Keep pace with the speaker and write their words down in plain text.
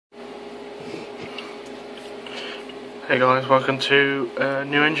Hey guys, welcome to a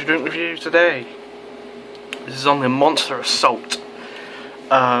new energy drink review today. This is on the Monster Assault.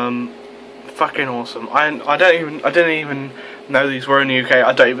 Fucking awesome. I didn't even know these were in the UK.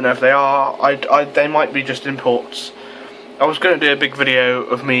 I don't even know if they are. They might be just imports. I was going to do a big video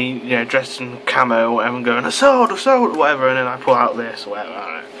of me, dressed in camo and going assault, assault, whatever, and then I pull out this or whatever. I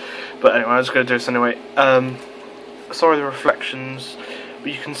don't know. But anyway, I was going to do this anyway. Sorry the reflections.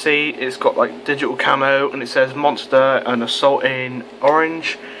 But you can see it's got like digital camo and it says Monster and Assault in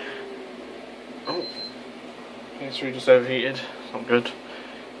orange. Oh, it's really just overheated. It's not good.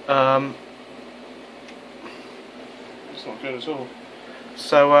 It's not good at all.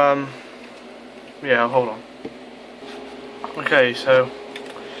 So yeah, hold on. Okay, so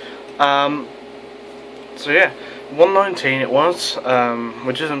yeah, $1.19 it was,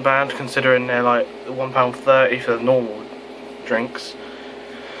 which isn't bad considering they're like £1.30 for the normal drinks.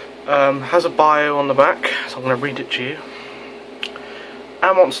 Has a bio on the back, so I'm going to read it to you.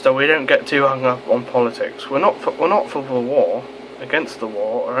 At Monster, we don't get too hung up on politics. We're not for the war, against the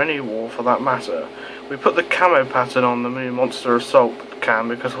war, or any war for that matter. We put the camo pattern on the new Monster Assault can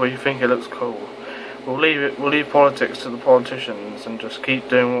because we think it looks cool. We'll leave politics to the politicians and just keep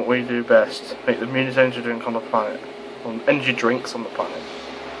doing what we do best. Make the meanest energy drinks on the planet.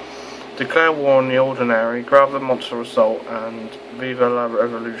 Declare war on the ordinary, grab the Monster Assault, and viva la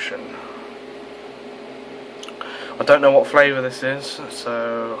revolution. I don't know what flavour this is,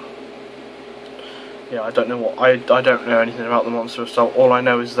 so yeah, I don't know anything about the Monster Assault. All I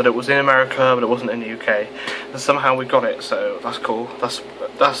know is that it was in America, but it wasn't in the UK. And somehow we got it, so that's cool. That's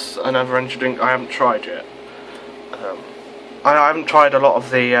another energy drink I haven't tried yet. I haven't tried a lot of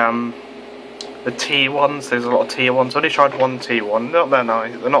the tea ones. There's a lot of tea ones. I only tried one tea one. Not that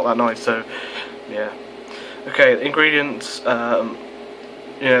nice. They're not that nice. So yeah. Okay, the ingredients.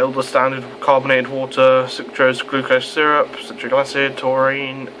 All the standard: carbonated water, sucrose, glucose syrup, citric acid,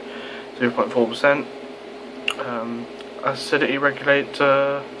 taurine, 0.4%. Acidity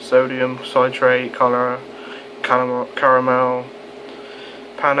regulator, sodium citrate, caramel,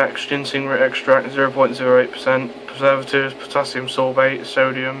 Panax ginseng root extract 0.08%, preservatives, potassium sorbate,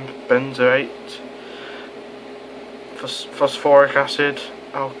 sodium benzoate, phosphoric acid,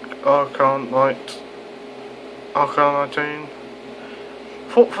 alkalinite. I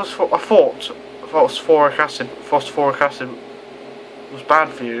thought phosphoric acid was bad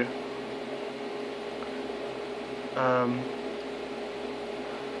for you.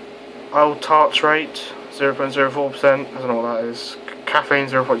 Tartrate 0.04%. I don't know what that is. Caffeine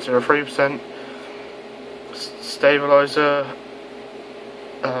 0.03%. Stabilizer.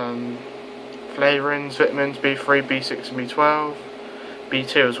 Flavorings, vitamins B3, B6 and B12.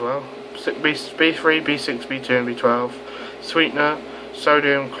 B2 as well. B3, B6, B2 and B12. Sweetener,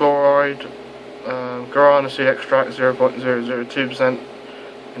 sodium chloride, guarana seed extract 0.002%,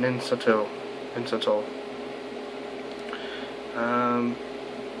 and insatol.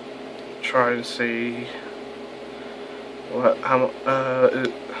 Try and see how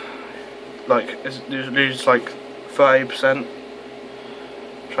much. Is like 30%.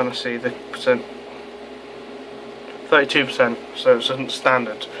 Trying to see the percent. 32%. So it's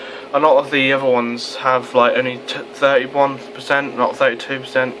standard. A lot of the other ones have like only 31%, not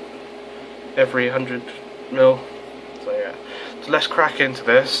 32% every 100 ml. So yeah. So let's crack into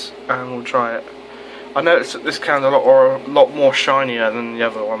this and we'll try it. I noticed that this can's a lot more shinier than the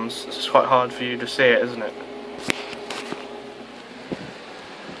other ones. It's quite hard for you to see it, isn't it?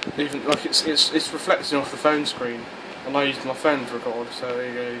 Even like it's reflecting off the phone screen, and I used my phone to record, so there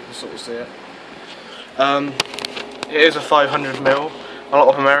you go, you can sort of see it. It is a 500 ml. A lot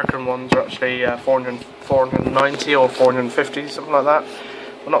of American ones are actually 490 or 450, something like that.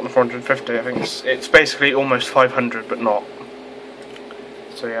 Well, not the 450. I think it's basically almost 500, but not.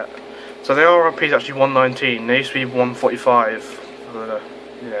 So yeah. So the RRP is actually 119. They used to be 145 for the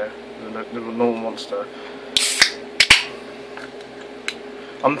normal Monster.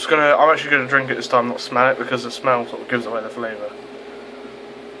 I'm actually gonna drink it this time, not smell it, because the smell sort of gives away the flavour.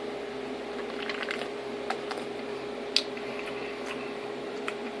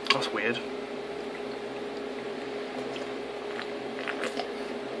 That's weird.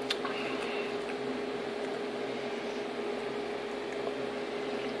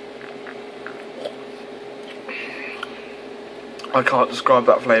 I can't describe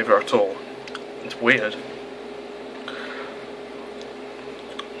that flavour at all. It's weird.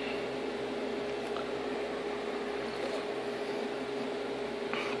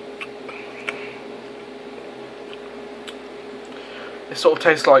 It sort of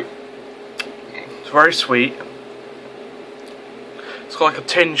tastes like, it's very sweet. It's got like a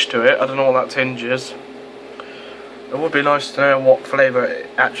tinge to it. I don't know what that tinge is. It would be nice to know what flavour it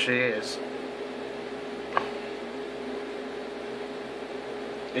actually is.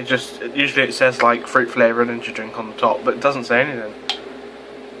 Usually it says like fruit flavour and energy drink on the top, but it doesn't say anything.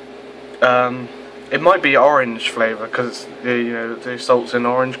 It might be orange flavour because it's the salt's in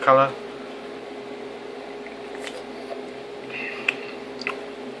orange colour.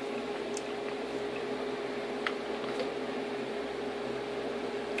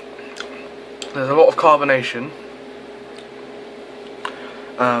 There's a lot of carbonation.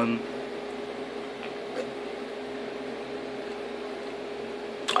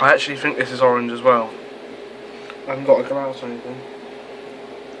 I actually think this is orange as well. I haven't got a glass or anything,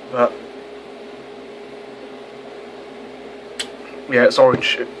 but yeah, it's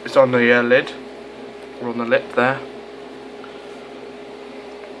orange. It's on the lid, or on the lip there.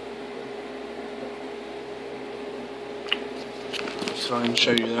 So I can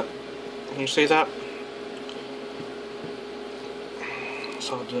show you that. Can you see that?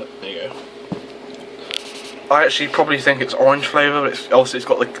 So there you go. I actually probably think it's orange flavour, but it's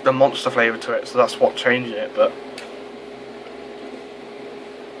got the monster flavour to it, so that's what changed it. But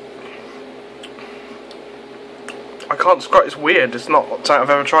I can't describe. It's weird. It's not something I've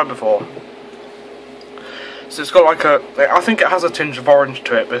ever tried before. So it's got like I think it has a tinge of orange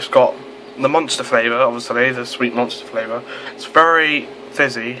to it, but it's got the monster flavour, obviously the sweet monster flavour. It's very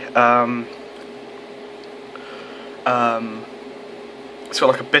fizzy. It's got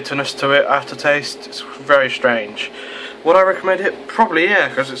like a bitterness to it, aftertaste. It's very strange. Would I recommend it? Probably, yeah,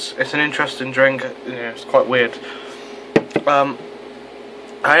 because it's an interesting drink. It's quite weird. I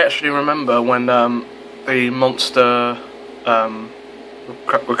actually remember when the Monster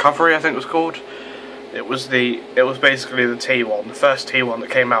Recovery, I think it was called. It was basically the tea one, the first tea one that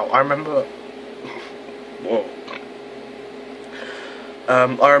came out. I remember. Whoa.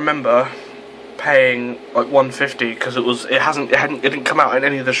 I remember paying like $1.50 because it didn't come out in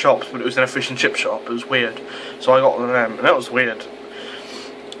any of the shops, but it was in a fish and chip shop. It was weird, so I got one of them, and that was weird.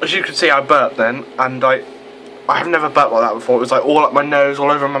 As you can see, I burped then, and I have never burped like that before. It was like all up my nose,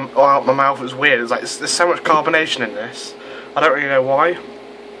 all over all out my mouth. It was weird. It's like there's so much carbonation in this. I don't really know why.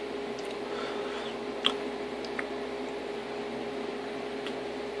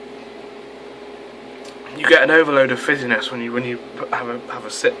 You get an overload of fizziness when you have a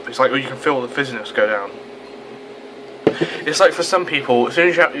sip. It's like, you can feel the fizziness go down. It's like for some people, as soon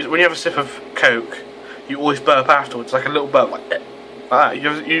as when you have a sip of Coke, you always burp afterwards, like a little burp, like that.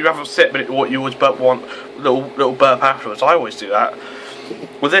 You have a sip, but you always burp one little burp afterwards. I always do that.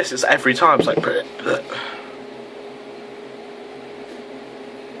 With this, it's every time. It's like.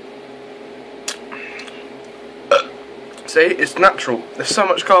 See, it's natural. There's so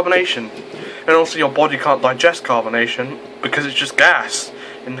much carbonation. And also your body can't digest carbonation because it's just gas.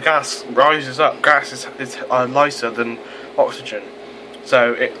 And the gas rises up. Gas is lighter than oxygen.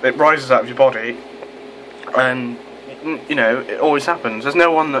 So it rises out of your body. And, it always happens. There's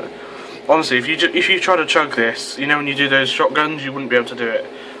no one that... Honestly, if you try to chug this, when you do those shotguns, you wouldn't be able to do it.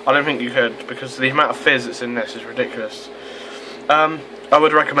 I don't think you could, because the amount of fizz that's in this is ridiculous. I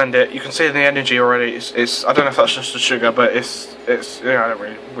would recommend it. You can see the energy already. It's I don't know if that's just the sugar, but it's I don't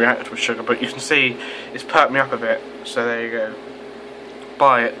really react with sugar, but you can see it's perked me up a bit. So there you go.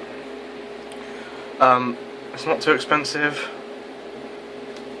 Buy it. It's not too expensive.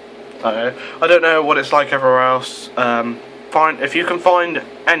 I don't know what it's like everywhere else. If you can find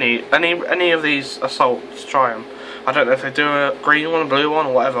any of these assaults, try them. I don't know if they do a green one, a blue one,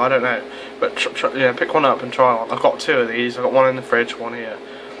 or whatever. I don't know, but pick one up and try one. I've got two of these. I've got one in the fridge, one here,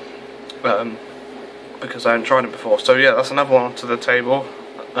 because I haven't tried it before. So yeah, that's another one to the table,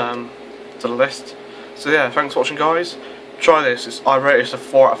 to the list. So yeah, thanks for watching, guys. Try this. I rate it a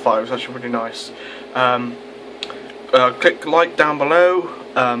 4 out of 5. It's actually really nice. Click like down below.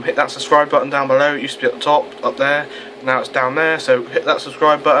 Hit that subscribe button down below. It used to be at the top, up there. Now it's down there. So hit that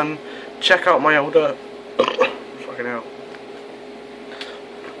subscribe button. Check out my older. Fucking hell.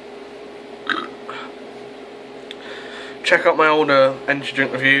 Check out my older energy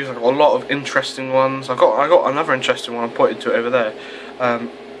drink reviews. I've got a lot of interesting ones. I got another interesting one. I pointed to it over there.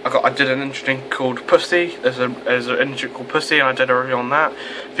 I did an energy drink called Pussy. There's an energy drink called Pussy, and I did a review on that.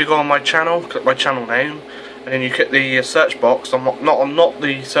 If you go on my channel, click my channel name, and then you click the search box. I'm not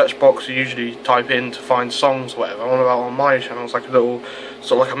the search box you usually type in to find songs or whatever. I'm on my channel. It's like a little,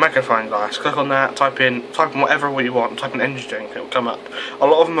 sort of like a magnifying glass. Click on that, type in whatever you want, type in energy drink, it'll come up. A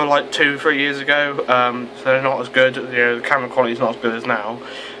lot of them are like 2-3 years ago, so they're not as good. The camera quality is not as good as now,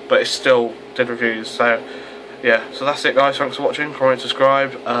 but it still did reviews. So yeah, so that's it, guys. Thanks for watching. Comment,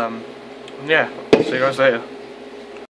 subscribe. Yeah, see you guys later.